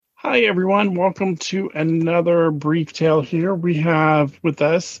Hi, everyone. Welcome to another brief tale here. We have with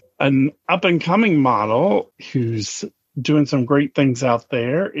us an up and coming model who's doing some great things out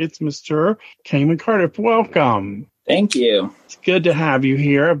there. It's Mr. Cayman Cardiff. Welcome. Thank you. It's good to have you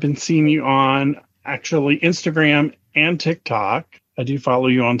here. I've been seeing you on actually Instagram and TikTok. I do follow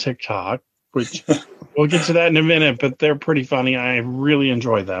you on TikTok, which we'll get to that in a minute, but they're pretty funny. I really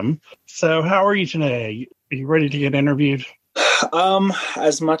enjoy them. So how are you today? Are you ready to get interviewed?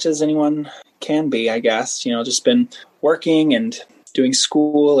 As much as anyone can be, I guess. Just been working and doing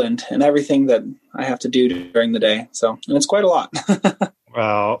school and everything that I have to do during the day. And it's quite a lot.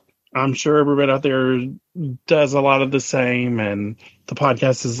 Well, I'm sure everybody out there does a lot of the same, and the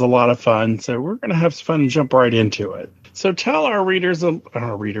podcast is a lot of fun. So we're going to have some fun and jump right into it. So tell our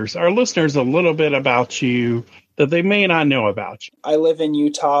listeners a little bit about you that they may not know about you. I live in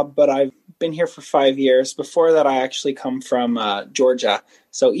Utah, but I've been here for 5 years. Before that, I actually come from Georgia.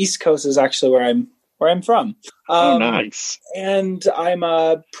 So East Coast is actually where I'm from. Nice. And I'm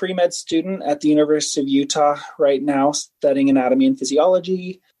a pre-med student at the University of Utah right now, studying anatomy and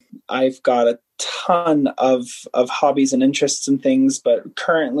physiology. I've got a ton of hobbies and interests and things, but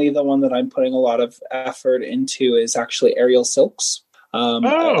currently the one that I'm putting a lot of effort into is actually aerial silks. I don't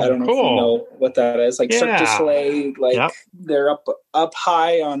know if you know what that is. Like Cirque du Soleil, they're up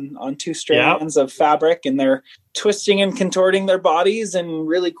high on two strands of fabric, and they're twisting and contorting their bodies in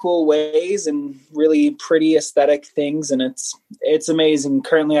really cool ways and really pretty aesthetic things. And it's amazing.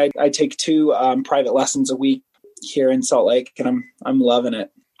 Currently, I take 2 private lessons a week here in Salt Lake, and I'm loving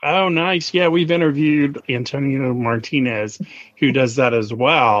it. Oh, nice. Yeah, we've interviewed Antonio Martinez, who does that as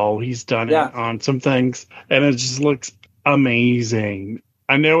well. He's done it on some things, and it just looks amazing.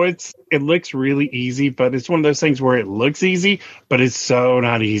 I know it looks really easy, but it's one of those things where it looks easy, but it's so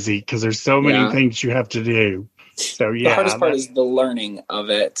not easy because there's so many things you have to do. So the hardest part is the learning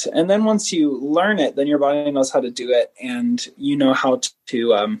of it. And then once you learn it, then your body knows how to do it, and you know how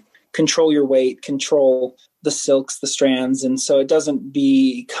to control your weight, control the silks, the strands, and so it doesn't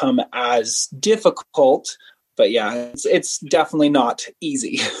become as difficult. But yeah, it's definitely not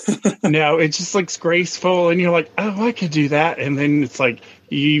easy. No, it just looks graceful, and you're like, oh, I could do that. And then it's like,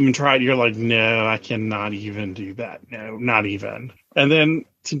 you even tried, you're like, no, I cannot even do that. No, not even. And then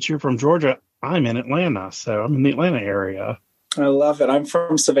since you're from Georgia, I'm in Atlanta, so I'm in the Atlanta area. I love it. I'm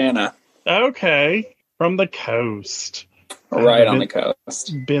from Savannah. Okay, from the coast. Right on the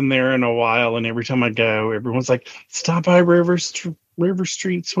coast. Been there in a while, and every time I go, everyone's like, stop by River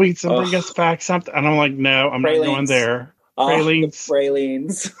Street Sweets and bring us back something. And I'm like, no, I'm not going there.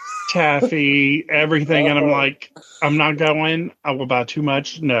 Pralines. Taffy, everything. And I'm like, I'm not going. I will buy too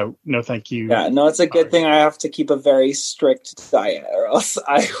much. No, thank you. Yeah, no, it's a good thing I have to keep a very strict diet, or else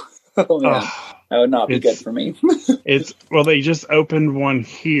that would not be good for me. They just opened one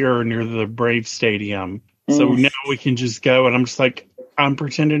here near the Brave Stadium. So now we can just go, and I'm just like, I'm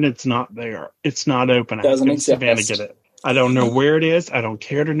pretending it's not there. It's not open. I have to go to Savannah get it. I don't know where it is. I don't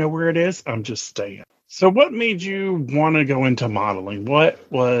care to know where it is. I'm just staying. So what made you want to go into modeling? Where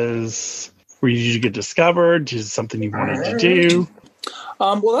did you get discovered? Is it something you wanted to do?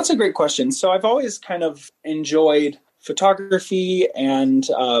 Well, that's a great question. So I've always kind of enjoyed photography, and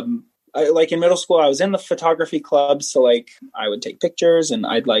in middle school, I was in the photography club. So I would take pictures and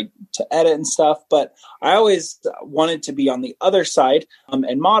I'd like to edit and stuff, but I always wanted to be on the other side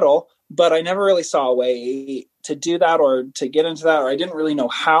and model, but I never really saw a way to do that or to get into that, or I didn't really know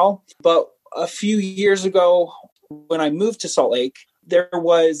how. But a few years ago, when I moved to Salt Lake,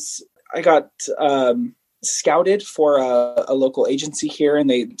 I got scouted for a local agency here, and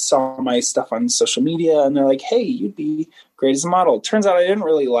they saw my stuff on social media, and they're like, hey, you'd be great as a model. Turns out I didn't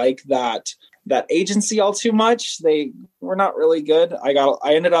really like that agency all too much. They were not really good. I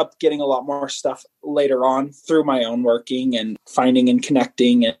ended up getting a lot more stuff later on through my own working and finding and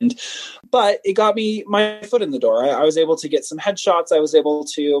connecting, but it got me my foot in the door. I was able to get some headshots. I was able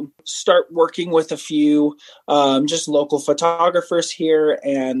to start working with a few just local photographers here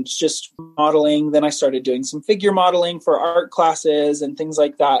and just modeling. Then I started doing some figure modeling for art classes and things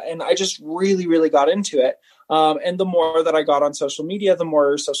like that. And I just really, really got into it. And the more that I got on social media, the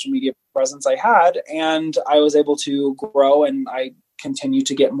more social media presence I had, and I was able to grow, and I continue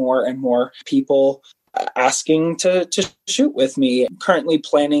to get more and more people asking to shoot with me. I'm currently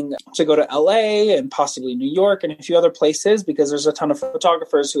planning to go to LA and possibly New York and a few other places, because there's a ton of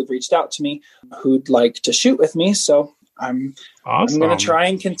photographers who have reached out to me who'd like to shoot with me. So I'm going to try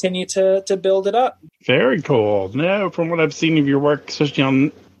and continue to build it up. Very cool. No, from what I've seen of your work, especially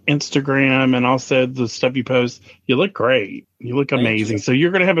on Instagram and also the stuff you post, you look great. You look amazing. So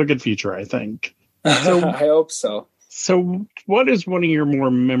you're going to have a good future, I think. I hope so. So what is one of your more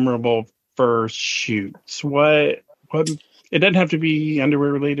memorable first shoots? What it doesn't have to be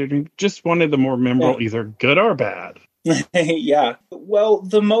underwear related, just one of the more memorable, either good or bad. Yeah. Well,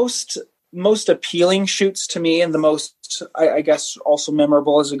 the most appealing shoots to me, and the most, I guess also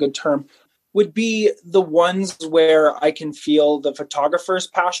memorable is a good term, would be the ones where I can feel the photographer's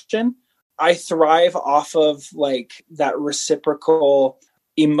passion. I thrive off of like that reciprocal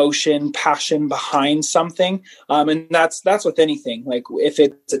emotion, passion behind something. And that's with anything. Like if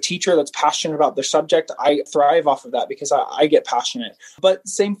it's a teacher that's passionate about their subject, I thrive off of that because I get passionate. But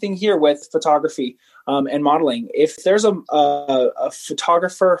same thing here with photography and modeling. If there's a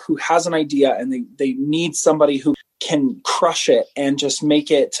photographer who has an idea and they need somebody who can crush it and just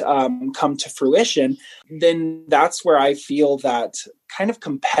make it come to fruition, then that's where I feel that kind of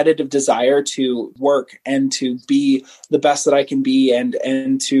competitive desire to work and to be the best that I can be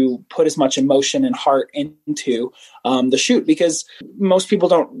and to put as much emotion and heart into the shoot, because most people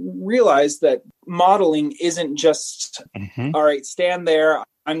don't realize that modeling isn't just, all right, stand there,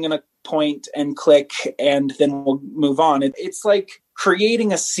 I'm going to point and click and then we'll move on. It's like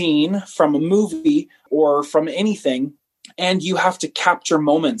creating a scene from a movie or from anything, and you have to capture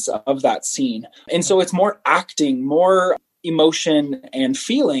moments of that scene. And so it's more acting, more emotion and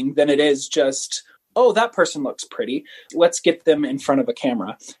feeling than it is just, oh, that person looks pretty, let's get them in front of a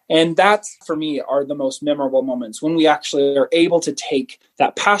camera. And that's, for me, are the most memorable moments, when we actually are able to take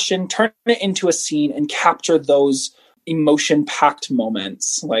that passion, turn it into a scene, and capture those emotion-packed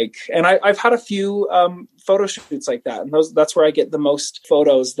moments. And I've had a few photo shoots like that, and that's where I get the most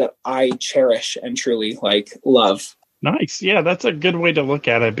photos that I cherish and truly love. Nice. Yeah, that's a good way to look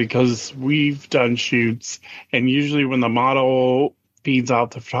at it, because we've done shoots, and usually when the model feeds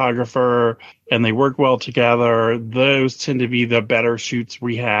out the photographer and they work well together, those tend to be the better shoots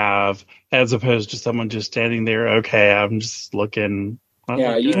we have, as opposed to someone just standing there, okay, I'm just looking.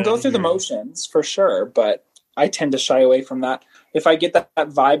 Yeah, you can go through the motions for sure, but I tend to shy away from that. If I get that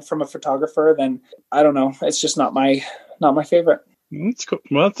vibe from a photographer, then I don't know, it's just not my favorite. That's cool.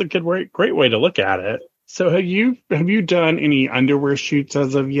 Well, that's a great way to look at it. So have you done any underwear shoots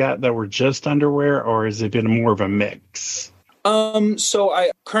as of yet that were just underwear, or has it been more of a mix? So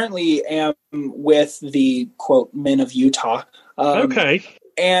I currently am with the quote Men of Utah. Okay.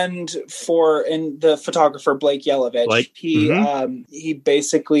 And the photographer Blake Yelovich, he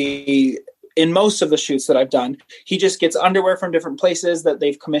basically, in most of the shoots that I've done, he just gets underwear from different places that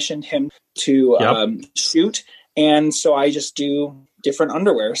they've commissioned him to shoot. And so I just do different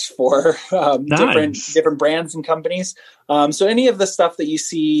underwears for different brands and companies. So any of the stuff that you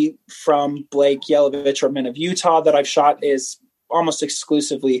see from Blake Yelovich or Men of Utah that I've shot is almost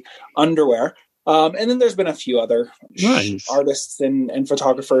exclusively underwear. And then there's been a few other artists and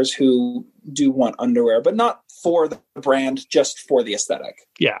photographers who do want underwear, but not for the brand, just for the aesthetic.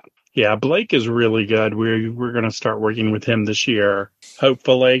 Yeah. Yeah, Blake is really good. We're going to start working with him this year,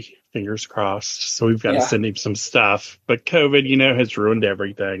 hopefully. Fingers crossed. So we've got to send him some stuff. But COVID, has ruined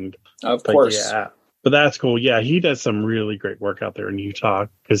everything. Of course. Yeah. But that's cool. Yeah, he does some really great work out there in Utah,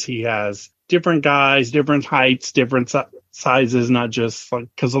 because he has different guys, different heights, different sizes, not just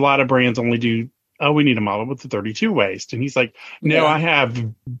because a lot of brands only do, oh, we need a model with a 32 waist. And he's like, no, I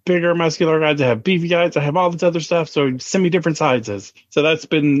have bigger muscular guys. I have beefy guys. I have all this other stuff. So send me different sizes. So that's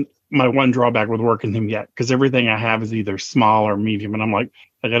been my one drawback with working him yet, because everything I have is either small or medium. And I'm like,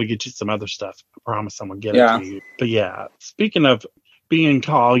 I got to get you some other stuff. I promise someone get it to you. But yeah, speaking of being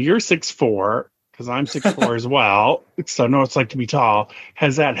tall, you're 6'4", because I'm 6'4" as well. So I know it's like to be tall.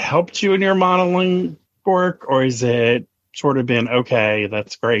 Has that helped you in your modeling work, or is it sort of been, okay,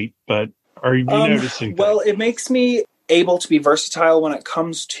 that's great, but are you noticing? Well, it makes me able to be versatile when it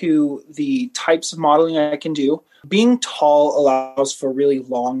comes to the types of modeling I can do. Being tall allows for really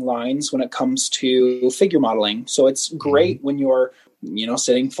long lines when it comes to figure modeling. So it's great when you're,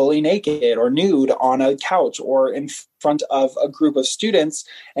 sitting fully naked or nude on a couch or in front of a group of students,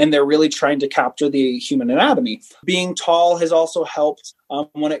 and they're really trying to capture the human anatomy. Being tall has also helped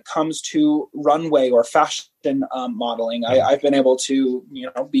when it comes to runway or fashion modeling. I've been able to,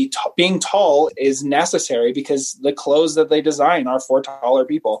 being tall is necessary because the clothes that they design are for taller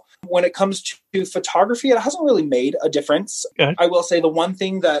people. When it comes to photography, it hasn't really made a difference. Okay. I will say the one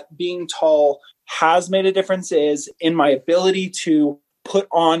thing that being tall has made a difference is in my ability to put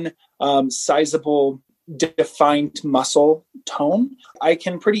on sizable defined muscle tone. I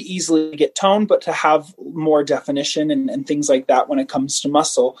can pretty easily get tone, but to have more definition and things like that when it comes to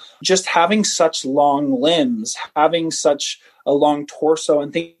muscle, just having such long limbs, having such a long torso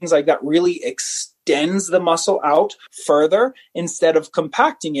and things like that really extends extends the muscle out further instead of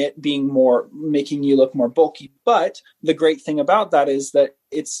compacting it, making you look more bulky. But the great thing about that is that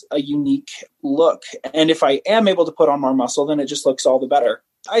it's a unique look. And if I am able to put on more muscle, then it just looks all the better.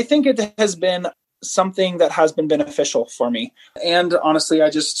 I think it has been something that has been beneficial for me. And honestly, I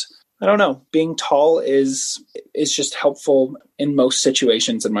don't know, being tall is just helpful in most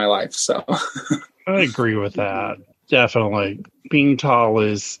situations in my life. So I agree with that. Definitely. Being tall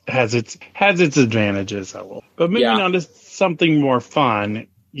has its advantages, But moving on to something more fun,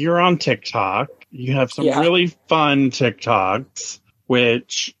 you're on TikTok. You have some really fun TikToks,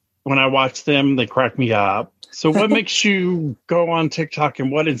 which when I watch them, they crack me up. So what makes you go on TikTok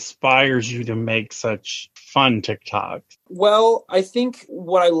and what inspires you to make such fun TikToks? Well, I think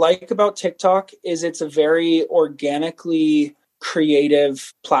what I like about TikTok is it's a very organically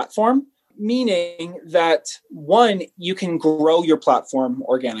creative platform, meaning that one, you can grow your platform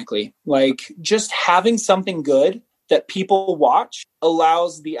organically. Like just having something good that people watch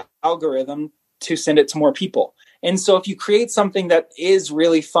allows the algorithm to send it to more people. And so if you create something that is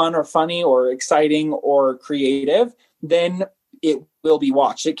really fun or funny or exciting or creative, then it will be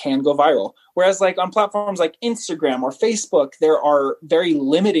watched. It can go viral. Whereas like on platforms like Instagram or Facebook, there are very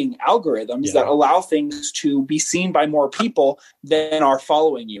limiting algorithms that allow things to be seen by more people than are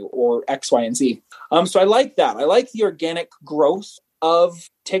following you or X, Y, and Z. So I like that. I like the organic growth of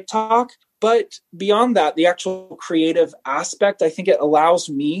TikTok. But beyond that, the actual creative aspect, I think it allows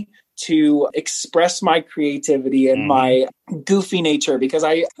me to express my creativity and my goofy nature, because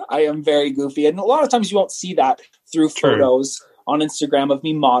I am very goofy. And a lot of times you won't see that through photos on Instagram of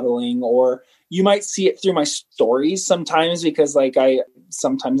me modeling, or you might see it through my stories sometimes because like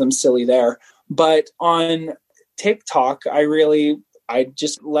sometimes I'm silly there. But on TikTok, I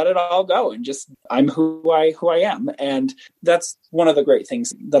just let it all go and just I'm who I am. And that's one of the great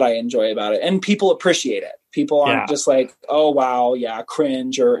things that I enjoy about it. And people appreciate it. People aren't just like, oh, wow,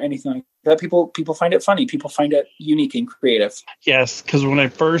 cringe or anything like that. People find it funny. People find it unique and creative. Yes, because when I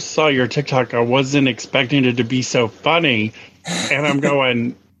first saw your TikTok, I wasn't expecting it to be so funny. And I'm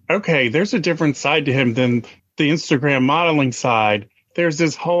going, okay, there's a different side to him than the Instagram modeling side. There's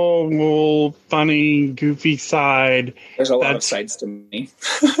this whole funny, goofy side. There's a lot of sides to me.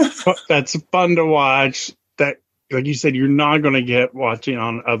 That's fun to watch. That, like you said, you're not going to get watching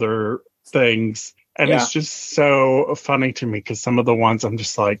on other things. And it's just so funny to me because some of the ones I'm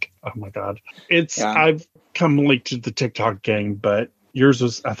just like, oh my God. I've come late to the TikTok game, but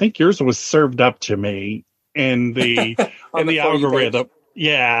I think yours was served up to me in the algorithm.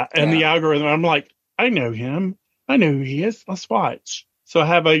 The algorithm. I'm like, I know him. I know who he is. Let's watch. So I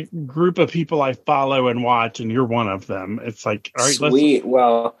have a group of people I follow and watch, and you're one of them. It's like, all right, sweet.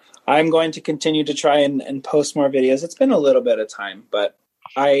 Well, I'm going to continue to try and post more videos. It's been a little bit of time, but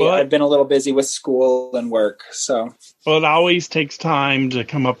I've been a little busy with school and work. So, well, it always takes time to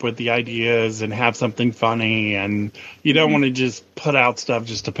come up with the ideas and have something funny, and you don't want to just put out stuff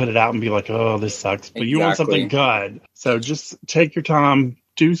just to put it out and be like, oh, this sucks. But you want something good. So just take your time.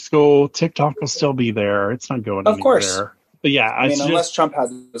 Do school. TikTok will still be there. It's not going anywhere. Of course. But yeah, unless Trump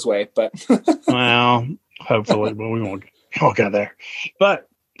has his way. But well, hopefully, we won't go there. But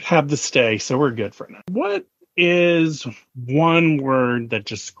have the stay, so we're good for now. What is one word that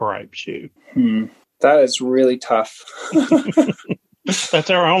describes you? That is really tough. That's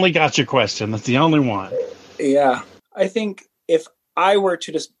our only gotcha question. That's the only one. Yeah, I think if I were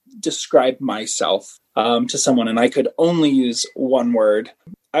to describe myself to someone and I could only use one word,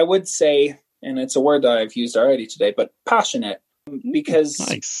 I would say, and it's a word that I've used already today, but passionate.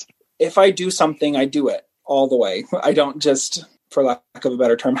 Because if I do something, I do it all the way. I don't just, for lack of a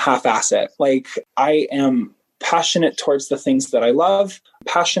better term, half-ass it. Like I am passionate towards the things that I love,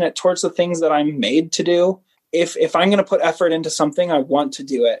 passionate towards the things that I'm made to do. If I'm going to put effort into something, I want to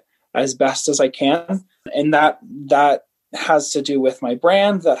do it as best as I can. And that has to do with my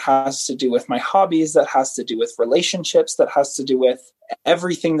brand, that has to do with my hobbies, that has to do with relationships, that has to do with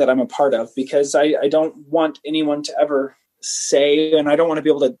everything that I'm a part of, because I don't want anyone to ever say, and I don't want to be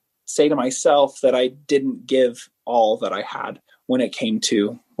able to say to myself that I didn't give all that I had when it came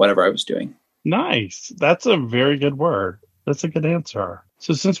to whatever I was doing. Nice. That's a very good word. That's a good answer.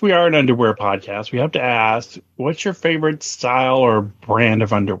 So since we are an underwear podcast, we have to ask, what's your favorite style or brand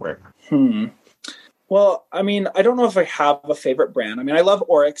of underwear? Well, I mean, I don't know if I have a favorite brand. I mean, I love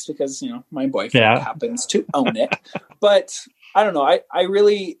Oryx because, my boyfriend happens to own it. But I don't know.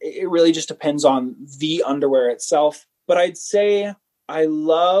 It really just depends on the underwear itself. But I'd say I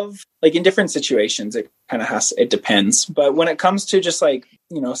love, like in different situations, it depends. But when it comes to just like,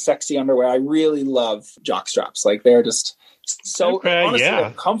 sexy underwear, I really love jock straps. Like they're just So honestly,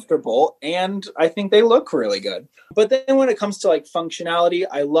 they're comfortable, and I think they look really good. But then when it comes to like functionality,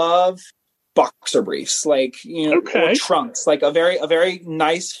 I love boxer briefs, like, or trunks, like a very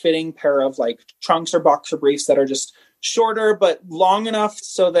nice fitting pair of like trunks or boxer briefs that are just shorter but long enough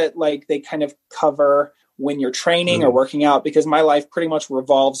so that like they kind of cover when you're training or working out, because my life pretty much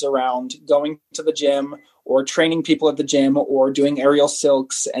revolves around going to the gym or training people at the gym or doing aerial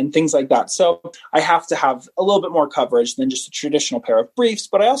silks and things like that. So I have to have a little bit more coverage than just a traditional pair of briefs,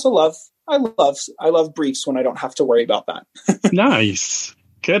 but I also love briefs when I don't have to worry about that. Nice.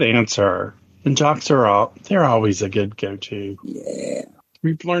 Good answer. And jocks they're always a good go-to. Yeah.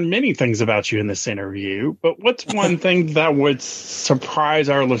 We've learned many things about you in this interview, but what's one thing that would surprise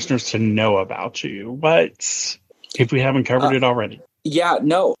our listeners to know about you? What, if we haven't covered it already? Yeah,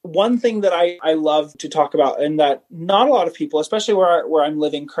 no. One thing that I love to talk about, and that not a lot of people, especially where I'm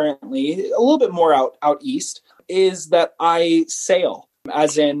living currently, a little bit more out east, is that I sail,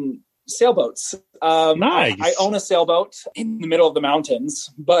 as in sailboats. Nice. I own a sailboat in the middle of the mountains,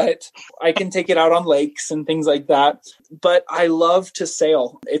 but I can take it out on lakes and things like that. But I love to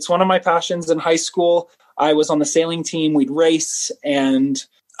sail. It's one of my passions. In high school, I was on the sailing team. We'd race, and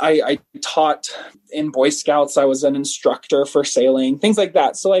I taught in Boy Scouts. I was an instructor for sailing, things like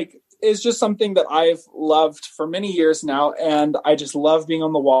that. So like, it's just something that I've loved for many years now. And I just love being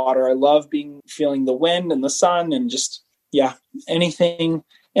on the water. I love feeling the wind and the sun and just, anything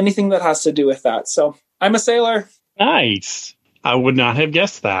that has to do with that. So I'm a sailor. Nice. I would not have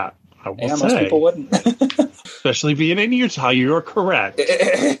guessed that. I will say. Most people wouldn't. Especially being in Utah, you're correct.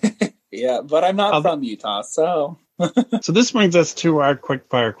 Yeah, but I'm not from Utah, so. So this brings us to our quick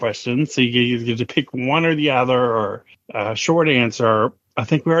fire question. So you get to pick one or the other, or a short answer. I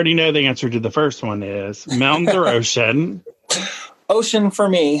think we already know the answer to the first one is mountains or ocean. Ocean for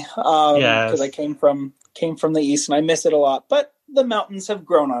me, because I came from the east and I miss it a lot. But the mountains have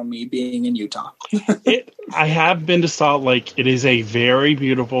grown on me being in Utah. I have been to Salt Lake. It is a very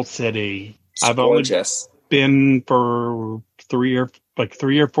beautiful city. I've gorgeous. Only been for 3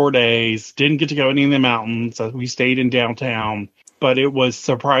 or 4 days. Didn't get to go any of the mountains. We stayed in downtown, but it was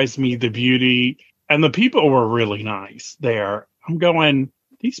surprised me the beauty, and the people were really nice there. I'm going,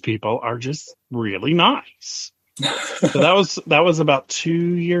 these people are just really nice. So that was about 2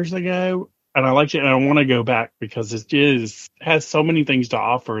 years ago. And I liked it, and I want to go back because it has so many things to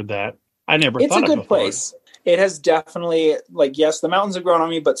offer that I never thought of before. It's a good place. It has definitely, yes, the mountains have grown on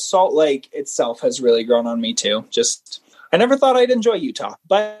me, but Salt Lake itself has really grown on me too. I never thought I'd enjoy Utah,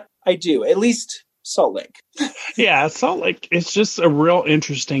 but I do, at least Salt Lake. Yeah, Salt Lake is just a real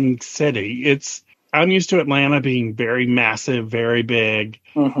interesting city. I'm used to Atlanta being very massive, very big,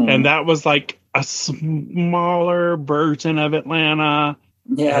 and that was like a smaller version of Atlanta.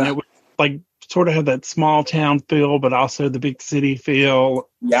 Yeah. And it was sort of had that small town feel, but also the big city feel.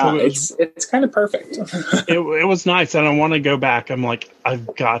 Yeah, so it's kind of perfect. it was nice, and I want to go back. I'm like,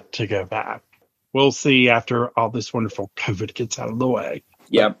 I've got to go back. We'll see after all this wonderful COVID gets out of the way.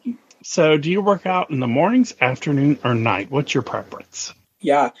 Yep. So do you work out in the mornings, afternoon, or night? What's your preference?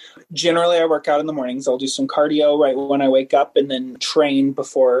 Yeah, generally I work out in the mornings. I'll do some cardio right when I wake up and then train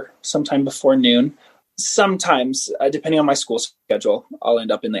sometime before noon. Sometimes, depending on my school schedule, I'll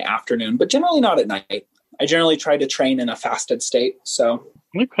end up in the afternoon, but generally not at night. I generally try to train in a fasted state. So,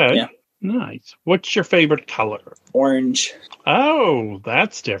 okay. Yeah. Nice. What's your favorite color? Orange. Oh,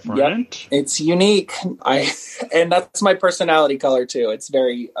 that's different. Yep. It's unique. And that's my personality color too. It's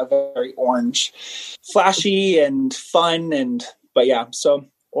very orange, flashy and fun. But yeah, so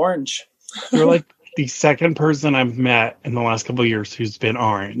orange. You're like the second person I've met in the last couple of years who's been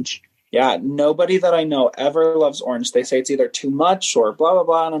orange. Yeah, nobody that I know ever loves orange. They say it's either too much or blah, blah,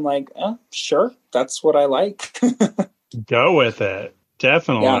 blah. And I'm like, sure, that's what I like. Go with it.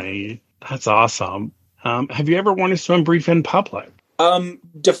 Definitely. Yeah. That's awesome. Have you ever wanted to swim brief in public?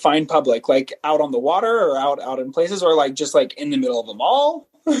 Define public, like out on the water or out in places, or just in the middle of a mall?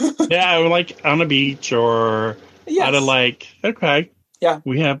 Yeah, like on a beach or at a lake. Okay. Yeah.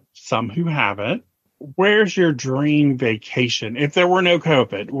 We have some who have it. Where's your dream vacation? If there were no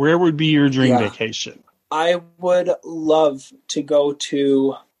COVID, where would be your dream vacation? I would love to go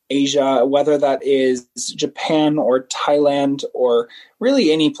to Asia, whether that is Japan or Thailand or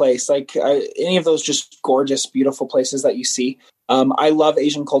really any place, any of those just gorgeous, beautiful places that you see. I love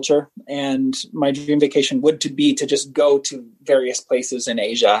Asian culture, and my dream vacation would be to just go to various places in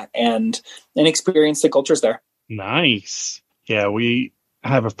Asia and experience the cultures there. Nice. Yeah, I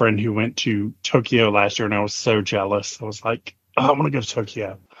have a friend who went to Tokyo last year, and I was so jealous. I was like, I want to go to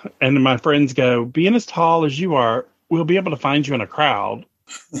Tokyo. And my friends go, being as tall as you are, we'll be able to find you in a crowd.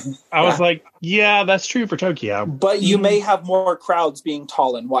 I was like, yeah, that's true for Tokyo. But you may have more crowds being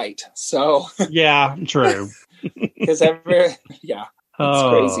tall and white. So yeah, true. Because it's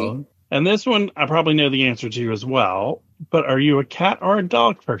crazy. And this one, I probably know the answer to as well. But are you a cat or a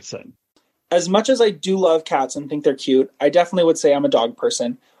dog person? As much as I do love cats and think they're cute, I definitely would say I'm a dog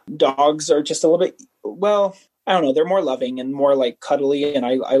person. Dogs are just a little bit, well, I don't know. They're more loving and more like cuddly. And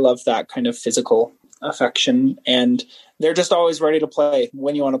I love that kind of physical affection. And they're just always ready to play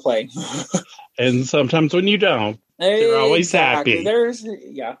when you want to play. And sometimes when you don't, they're always happy.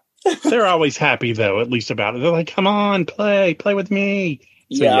 They're always happy, though, at least about it. They're like, come on, play with me.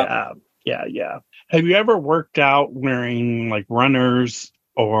 So, yeah. Have you ever worked out wearing like runners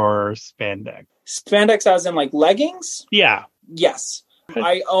or spandex? Spandex as in like leggings? Yeah. Yes.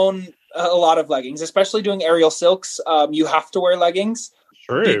 I own a lot of leggings, especially doing aerial silks. You have to wear leggings.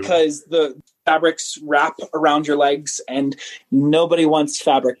 True. Because the fabrics wrap around your legs and nobody wants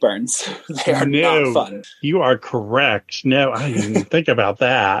fabric burns. They are not fun. You are correct. No, I didn't think about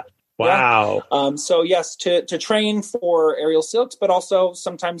that. Wow. Yeah. So yes, to train for aerial silks, but also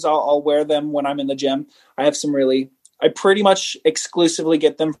sometimes I'll wear them when I'm in the gym. I have I pretty much exclusively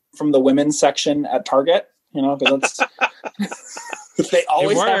get them from the women's section at Target, because they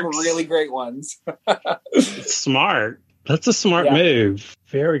always have really great ones. Smart. That's a smart move.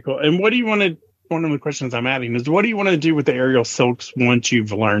 Very cool. And what do you want to, one of the questions I'm adding is, what do you want to do with the aerial silks once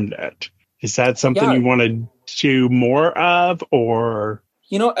you've learned it? Is that something you want to do more of, or?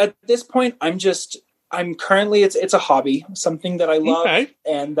 At this point, I'm currently, it's a hobby, something that I love,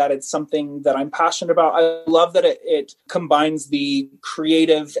 and that it's something that I'm passionate about. I love that it combines the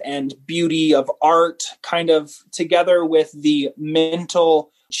creative and beauty of art kind of together with the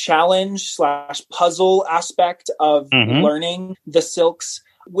mental challenge / puzzle aspect of learning the silks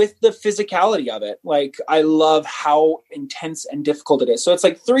with the physicality of it. Like, I love how intense and difficult it is. So it's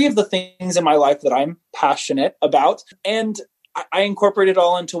like 3 of the things in my life that I'm passionate about, and I incorporate it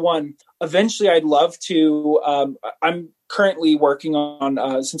all into one. Eventually, I'd love to, I'm currently working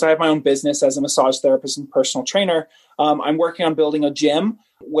on, since I have my own business as a massage therapist and personal trainer, I'm working on building a gym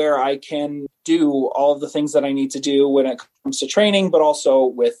where I can do all of the things that I need to do when it comes to training, but also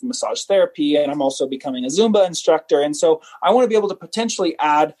with massage therapy. And I'm also becoming a Zumba instructor. And so I want to be able to potentially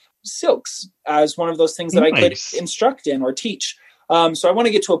add silks as one of those things that I could instruct in or teach. So I want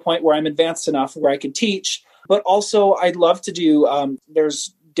to get to a point where I'm advanced enough where I could teach. But also, I'd love to do,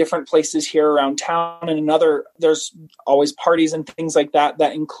 there's different places here around town, and there's always parties and things like that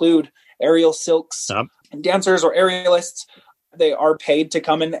include aerial silks and dancers or aerialists. They are paid to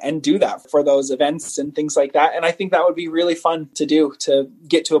come in and do that for those events and things like that. And I think that would be really fun to do, to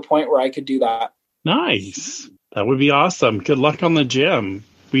get to a point where I could do that. Nice. That would be awesome. Good luck on the gym.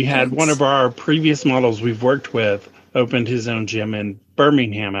 We had one of our previous models we've worked with opened his own gym in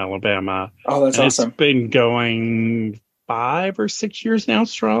Birmingham, Alabama. Oh, that's awesome. It's been going 5 or 6 years now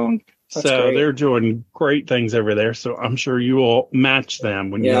strong. That's great. They're doing great things over there. So I'm sure you will match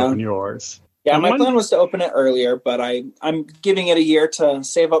them when you open yours. Yeah, my plan was to open it earlier, but I'm giving it a year to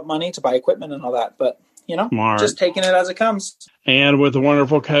save up money to buy equipment and all that. But, Smart. Just taking it as it comes. And with the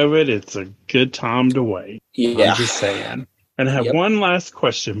wonderful COVID, it's a good time to wait. Yeah. I'm just saying. And I have one last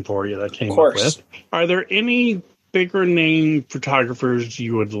question for you that came up with. Are there any bigger name photographers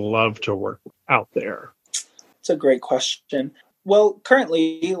you would love to work with out there? It's a great question. Well,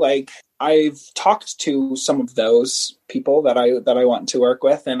 currently, I've talked to some of those people that I want to work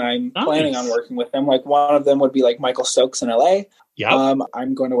with, and I'm planning on working with them. Like, one of them would be like Michael Stokes in LA. Yeah.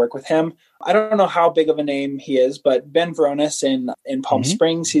 I'm going to work with him. I don't know how big of a name he is, but Ben Veronis in Palm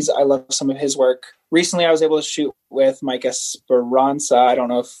Springs, I love some of his work. Recently, I was able to shoot with Mike Esperanza. I don't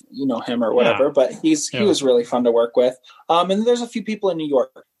know if you know him or whatever, but he was really fun to work with. And there's a few people in New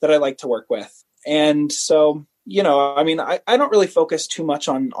York that I like to work with. And so, I don't really focus too much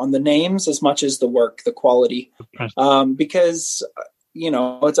on the names as much as the work, the quality, because,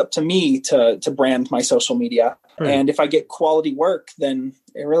 it's up to me to brand my social media. Right. And if I get quality work, then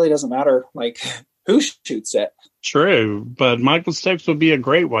it really doesn't matter, who shoots it. True. But Michael Stokes would be a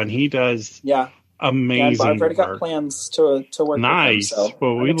great one. He does amazing I've already got plans to work with him. Nice. So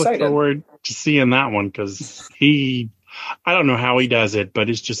well, we look forward to seeing that one, because I don't know how he does it, but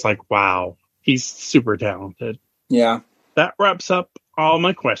it's just like, wow. He's super talented. Yeah. That wraps up all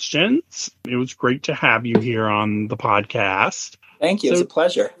my questions. It was great to have you here on the podcast. Thank you. It's a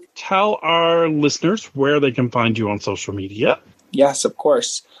pleasure. Tell our listeners where they can find you on social media. Yes, of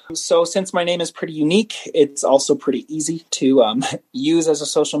course. So since my name is pretty unique, it's also pretty easy to use as a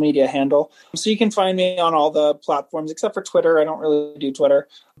social media handle. So you can find me on all the platforms except for Twitter. I don't really do Twitter.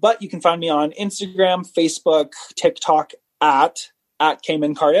 But you can find me on Instagram, Facebook, TikTok at at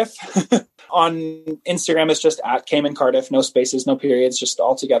Cayman Cardiff. On Instagram, it's just at Cayman Cardiff, no spaces, no periods, just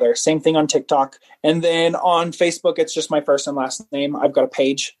all together. Same thing on TikTok. And then on Facebook, it's just my first and last name. I've got a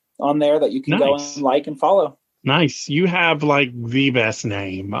page on there that you can go and like and follow. Nice. You have like the best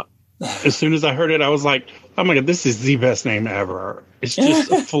name. As soon as I heard it, I was like, oh my God, this is the best name ever. It's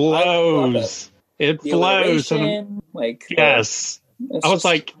just flows. It flows. Like, yes. I was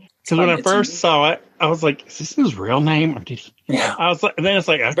like, because when I first saw it, I was like, is this his real name? Or did he? Yeah. I was like, and then it's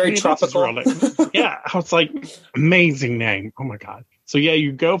like, very tropical. Yeah. I was like, amazing name. Oh my God. So yeah,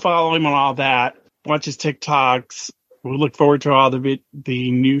 you go follow him on all that. Watch his TikToks. We look forward to all the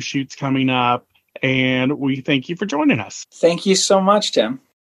new shoots coming up. And we thank you for joining us. Thank you so much, Tim.